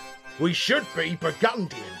word? We should be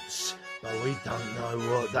Burgundians, but we don't know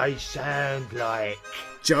what they sound like.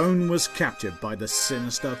 Joan was captured by the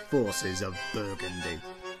sinister forces of Burgundy.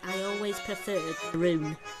 I always preferred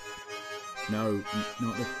maroon. No,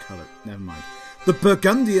 not the colour. Never mind. The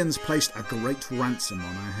Burgundians placed a great ransom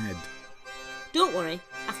on her head. Don't worry.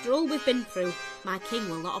 After all we've been through, my king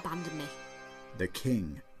will not abandon me. The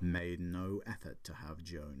king made no effort to have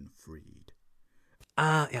Joan freed.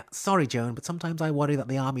 Yeah, sorry, Joan, but sometimes I worry that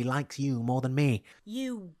the army likes you more than me.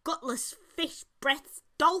 You gutless, fish-breathed,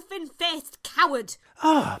 dolphin-faced coward!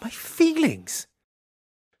 Ah, my feelings!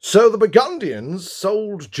 So the Burgundians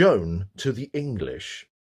sold Joan to the English.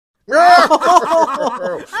 I'm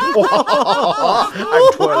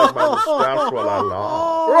twirling my moustache while I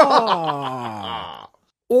laugh.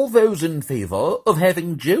 All those in favour of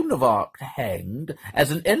having Joan of Arc hanged as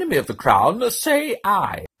an enemy of the crown, say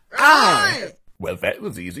aye. Aye! Well, that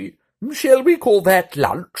was easy. Shall we call that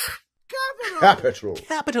lunch? Capital! Capital.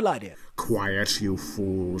 Capital idea. Quiet, you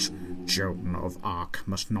fools. Joan of Arc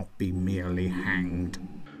must not be merely hanged.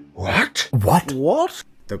 What? What?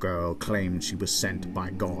 The girl claimed she was sent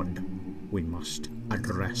by God. We must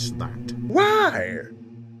address that. Why?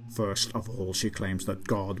 First of all, she claims that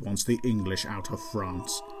God wants the English out of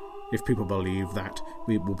France. If people believe that,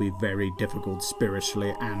 it will be very difficult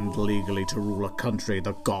spiritually and legally to rule a country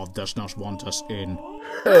that God does not want us in.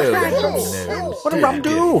 What did Rum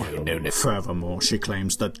do? Furthermore, she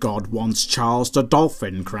claims that God wants Charles the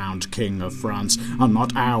Dolphin crowned King of France, and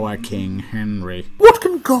not our King Henry. What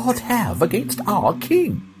can God have against our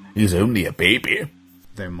king? He's only a baby.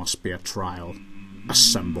 There must be a trial.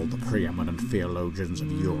 Assemble the preeminent theologians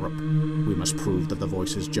of Europe. We must prove that the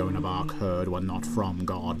voices Joan of Arc heard were not from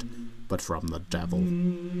God, but from the devil.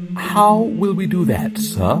 How will we do that,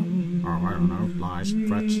 sir? Oh, I don't know. Lies,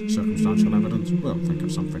 threats, circumstantial evidence. We'll think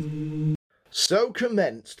of something. So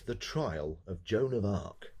commenced the trial of Joan of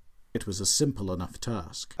Arc. It was a simple enough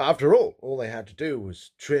task. After all they had to do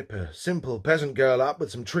was trip a simple peasant girl up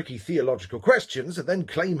with some tricky theological questions and then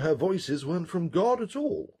claim her voices weren't from God at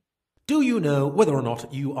all. Do you know whether or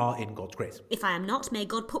not you are in God's grace? If I am not, may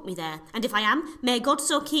God put me there. And if I am, may God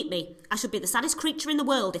so keep me. I should be the saddest creature in the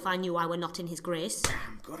world if I knew I were not in his grace.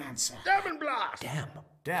 Damn, good answer. Damn and blast!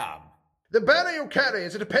 Damn. The banner you carry,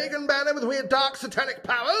 is it a pagan banner with weird dark satanic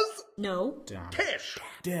powers? No. Damn. Tish!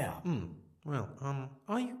 Damn. Well,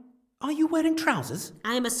 are you wearing trousers?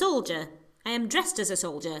 I am a soldier. I am dressed as a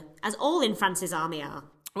soldier, as all in France's army are.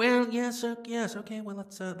 Well, yes, okay, well,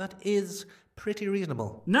 that is pretty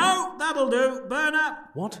reasonable. No, that'll do. Burner.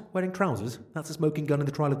 What? Wearing trousers? That's a smoking gun in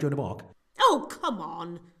the trial of Joan of Arc? Oh, come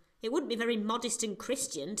on. It wouldn't be very modest and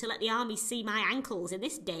Christian to let the army see my ankles in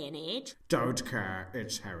this day and age. Don't care.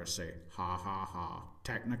 It's heresy. Ha ha ha.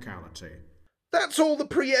 Technicality. That's all the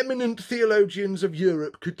preeminent theologians of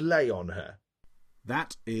Europe could lay on her.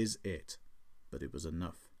 That is it. But it was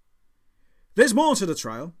enough. There's more to the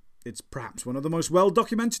trial. It's perhaps one of the most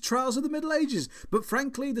well-documented trials of the Middle Ages, but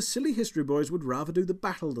frankly, the silly history boys would rather do the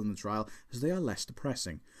battle than the trial, as they are less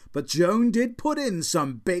depressing. But Joan did put in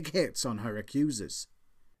some big hits on her accusers.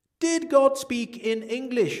 Did God speak in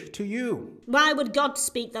English to you? Why would God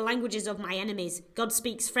speak the languages of my enemies? God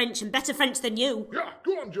speaks French, and better French than you. Yeah,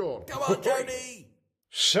 go on, Joan. Come on, Joni.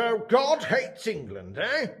 So God hates England,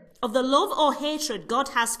 eh? Of the love or hatred God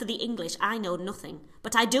has for the English, I know nothing.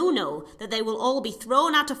 But I do know that they will all be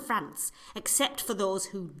thrown out of France, except for those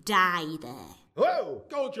who die there. Whoa!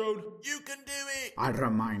 Go, Joan. You can do it. I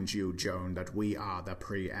remind you, Joan, that we are the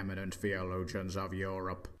preeminent theologians of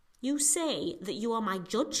Europe. You say that you are my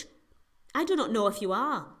judge? I do not know if you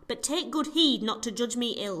are, but take good heed not to judge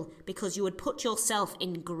me ill, because you would put yourself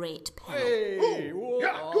in great peril. Hey,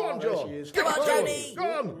 Yeah, go on, Joan. Come on, Joni. Go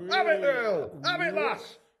on, have it, Earl. Have it,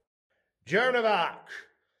 lass. Joan of Arc,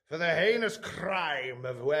 for the heinous crime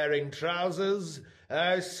of wearing trousers,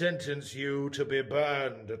 I sentence you to be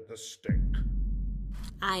burned at the stake.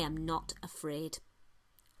 I am not afraid.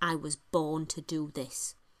 I was born to do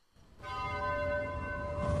this.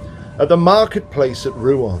 At the marketplace at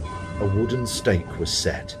Rouen, a wooden stake was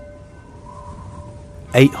set.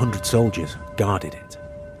 800 soldiers guarded it,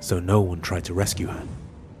 so no one tried to rescue her.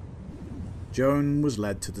 Joan was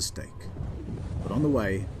led to the stake. But on the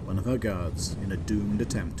way, one of her guards, in a doomed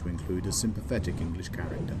attempt to include a sympathetic English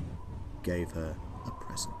character, gave her a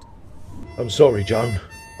present. I'm sorry, Joan.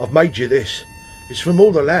 I've made you this. It's from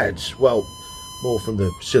all the lads. Well, more from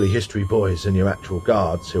the silly history boys than your actual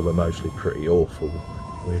guards, who were mostly pretty awful.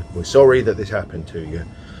 We're sorry that this happened to you.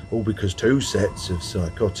 All because two sets of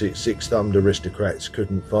psychotic six-thumbed aristocrats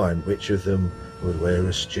couldn't find which of them would wear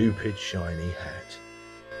a stupid shiny hat.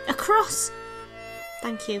 A cross!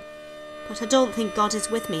 Thank you. But I don't think God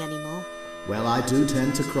is with me anymore. Well, I do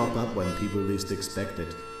tend to crop up when people least expect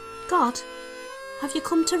it. God, have you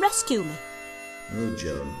come to rescue me? Oh,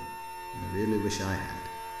 Joan, I really wish I had.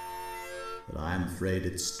 But I am afraid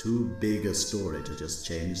it's too big a story to just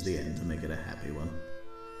change the end to make it a happy one.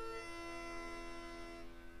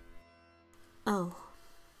 Oh.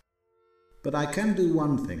 But I can do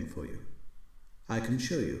one thing for you. I can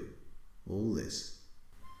show you all this.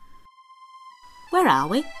 Where are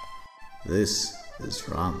we? This is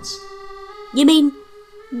France. You mean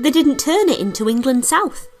they didn't turn it into England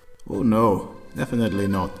South? Oh no, definitely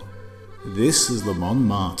not. This is the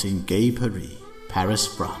Montmartre in Gay Paris, Paris,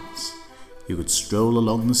 France. You could stroll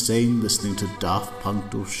along the Seine listening to Daft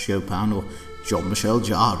Punk or Chopin or Jean-Michel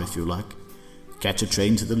Jarre if you like. Catch a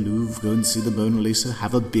train to the Louvre, go and see the Mona Lisa,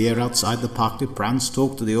 have a beer outside the Parc des Princes,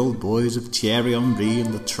 talk to the old boys of Thierry Henry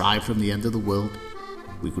and the tribe from the end of the world.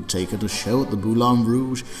 We could take it a show at the Moulin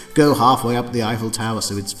Rouge, go halfway up the Eiffel Tower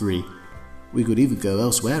so it's free. We could even go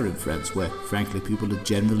elsewhere in France, where, frankly, people are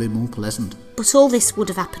generally more pleasant. But all this would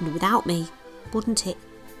have happened without me, wouldn't it?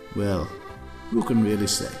 Well, who can really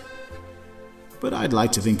say? But I'd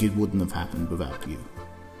like to think it wouldn't have happened without you.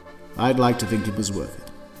 I'd like to think it was worth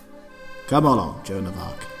it. Come along, Joan of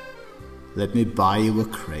Arc. Let me buy you a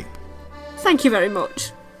crepe. Thank you very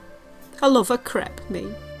much. I love a crepe,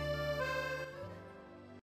 me.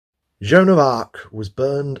 Joan of Arc was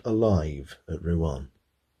burned alive at Rouen.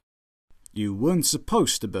 You weren't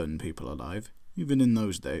supposed to burn people alive, even in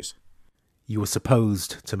those days. You were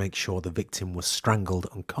supposed to make sure the victim was strangled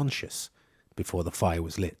unconscious before the fire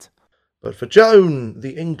was lit. But for Joan,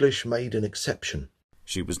 the English made an exception.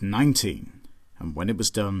 She was 19, and when it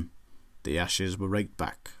was done, the ashes were raked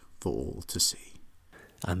back for all to see.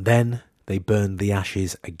 And then they burned the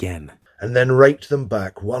ashes again. And then raked them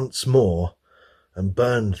back once more and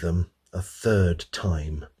burned them a third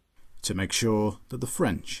time. To make sure that the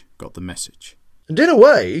French got the message. And in a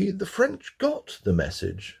way, the French got the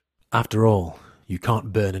message. After all, you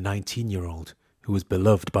can't burn a 19-year-old who was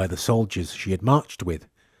beloved by the soldiers she had marched with,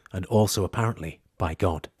 and also apparently by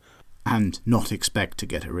God. And not expect to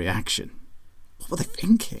get a reaction. What were they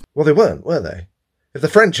thinking? Well, they weren't, were they? If the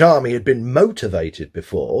French army had been motivated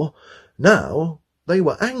before, now they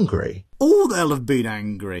were angry. Oh, they'll have been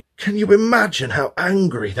angry. Can you imagine how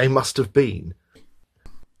angry they must have been?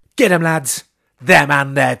 Get 'em, lads! Them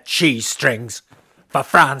and their cheese strings! For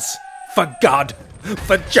France! For God!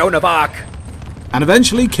 For Joan of Arc! And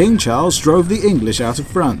eventually King Charles drove the English out of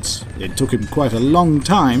France. It took him quite a long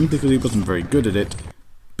time because he wasn't very good at it.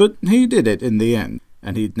 But he did it in the end,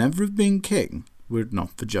 and he'd never have been king were it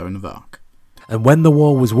not for Joan of Arc. And when the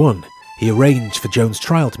war was won, he arranged for Joan's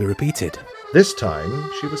trial to be repeated. This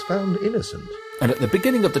time, she was found innocent. And at the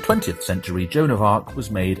beginning of the 20th century, Joan of Arc was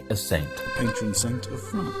made a saint. Patron saint of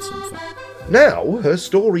France, in fact. Now, her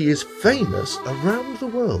story is famous around the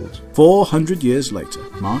world. 400 years later,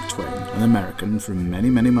 Mark Twain, an American from many,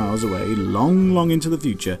 many miles away, long, long into the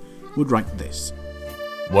future, would write this.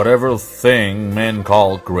 Whatever thing men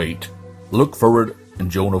call great, look for it in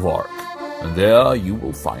Joan of Arc, and there you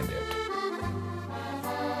will find it.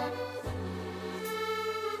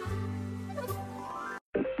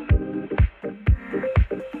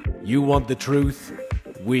 You want the truth?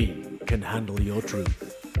 We can handle your truth.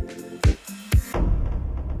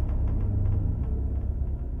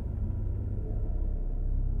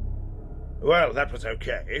 Well, that was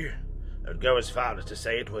okay. I'd go as far as to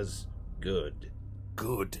say it was good.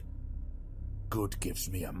 Good. Good gives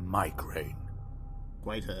me a migraine.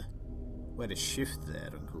 Quite a shift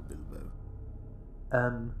there, Uncle Bilbo.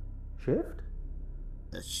 Shift?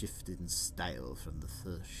 A shift in style from the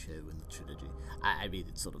first show in the trilogy. I mean,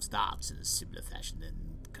 it sort of starts in a similar fashion, then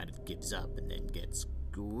kind of gives up and then gets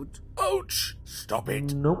good. Ouch! Stop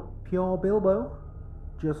it! Nope, pure Bilbo.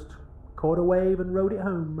 Just caught a wave and rode it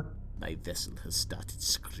home. My vessel has started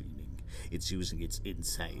screaming. It's using its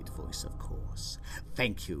inside voice, of course.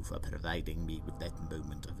 Thank you for providing me with that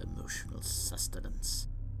moment of emotional sustenance.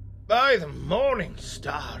 By the morning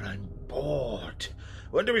star, I'm bored.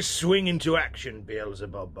 When do we swing into action,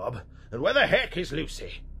 Beelzebub Bob? And where the heck is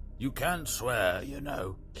Lucy? You can swear, you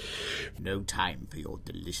know. No time for your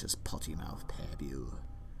delicious potty mouth, Pairview,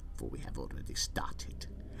 for we have already started.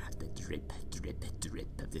 The drip, drip,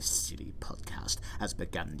 drip of this silly podcast has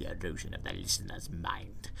begun the erosion of the listener's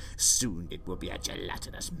mind. Soon it will be a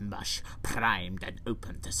gelatinous mush, primed and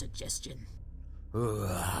open to suggestion.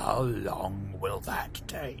 How long will that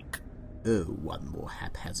take? Oh, one more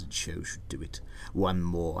haphazard show should do it. One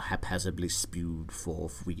more haphazardly spewed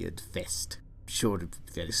forth weird fest. Sure to be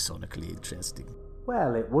very sonically interesting.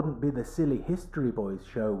 Well, it wouldn't be the silly History Boys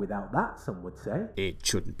show without that, some would say. It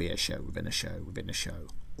shouldn't be a show within a show within a show,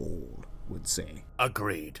 all would say.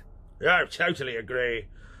 Agreed. I totally agree.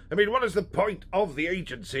 I mean, what is the point of the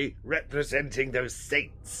agency representing those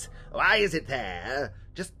saints? Why is it there?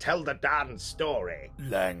 Just tell the darn story.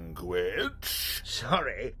 Language?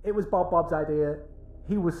 Sorry. It was Bob's idea.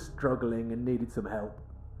 He was struggling and needed some help.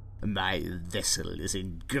 My vessel is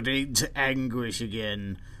in great anguish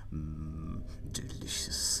again.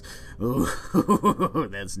 Delicious. Oh,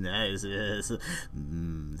 that's nice, yes.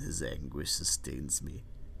 This anguish sustains me.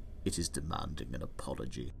 It is demanding an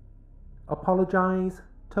apology. Apologise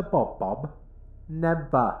to Bob?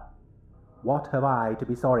 Never. What have I to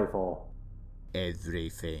be sorry for?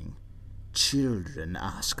 Everything. Children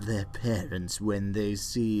ask their parents when they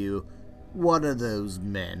see you, what are those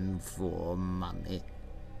men for, Mummy?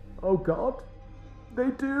 Oh God, they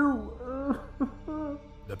do.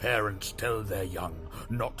 The parents tell their young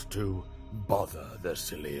not to bother the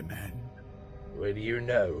silly men. when you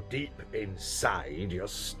know deep inside you're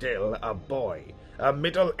still a boy. A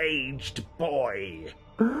middle-aged boy.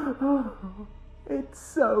 It's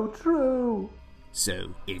so true.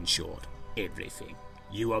 So, in short, everything.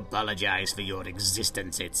 You apologize for your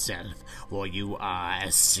existence itself, or you are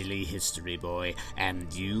a silly history boy,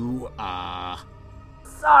 and you are...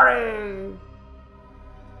 Sorry!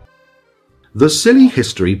 The Silly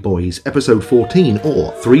History Boys, Episode 14,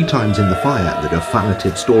 or 3 Times in the Fire, the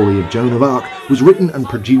Dauphinative story of Joan of Arc, was written and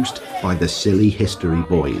produced by the Silly History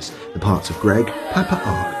Boys. The parts of Greg, Papa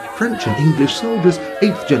Arc, French and English soldiers,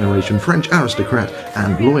 8th generation French aristocrat,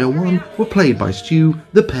 and Lawyer 1 were played by Stu,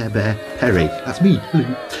 the Pear Bear Perry. That's me.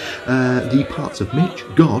 The parts of Mitch,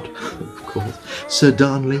 God, of course, Sir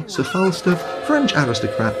Darnley, Sir Falstaff, French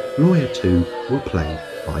aristocrat, Lawyer 2 were played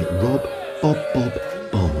by Rob Bob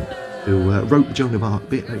Bond, who wrote the Joan of Arc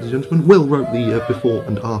bit, ladies and gentlemen. Will wrote the before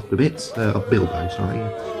and after bits of Bilbo, sorry,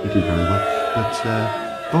 he did very well.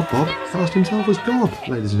 But Bob cast himself as God,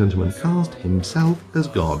 ladies and gentlemen, cast himself as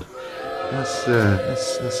God.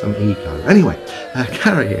 That's some ego. Anyway,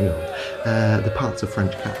 carrying on. The parts of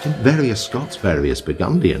French captain, various Scots, various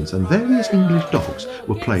Burgundians, and various English dogs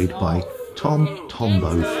were played by Tom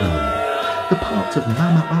Tombo Fern. The parts of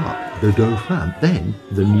Mama Arc, the Dauphin, then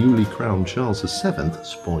the newly crowned Charles VII,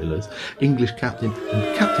 spoilers, English captain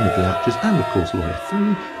and captain of the archers, and of course Lawyer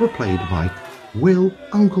 3, were played by Will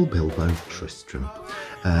Uncle Bilbo Tristram.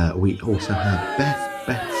 We also had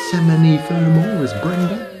Beth Semini Furmore as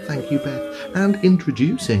Brenda, thank you Beth, and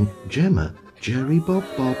introducing Gemma Jerry Bob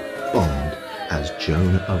Bond as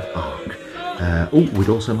Joan of Arc. We'd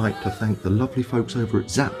also like to thank the lovely folks over at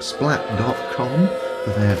zapsplat.com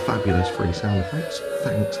for their fabulous free sound effects.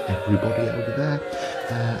 Thanks everybody over there.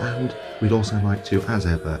 And we'd also like to, as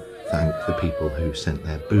ever, thank the people who sent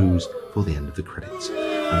their booze for the end of the credits. I'm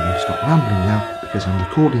going to stop rambling now because I'm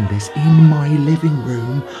recording this in my living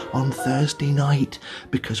room on Thursday night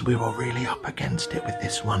because we were really up against it with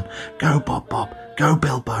this one. Go Bob, go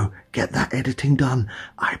Bilbo, get that editing done.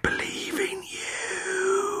 I believe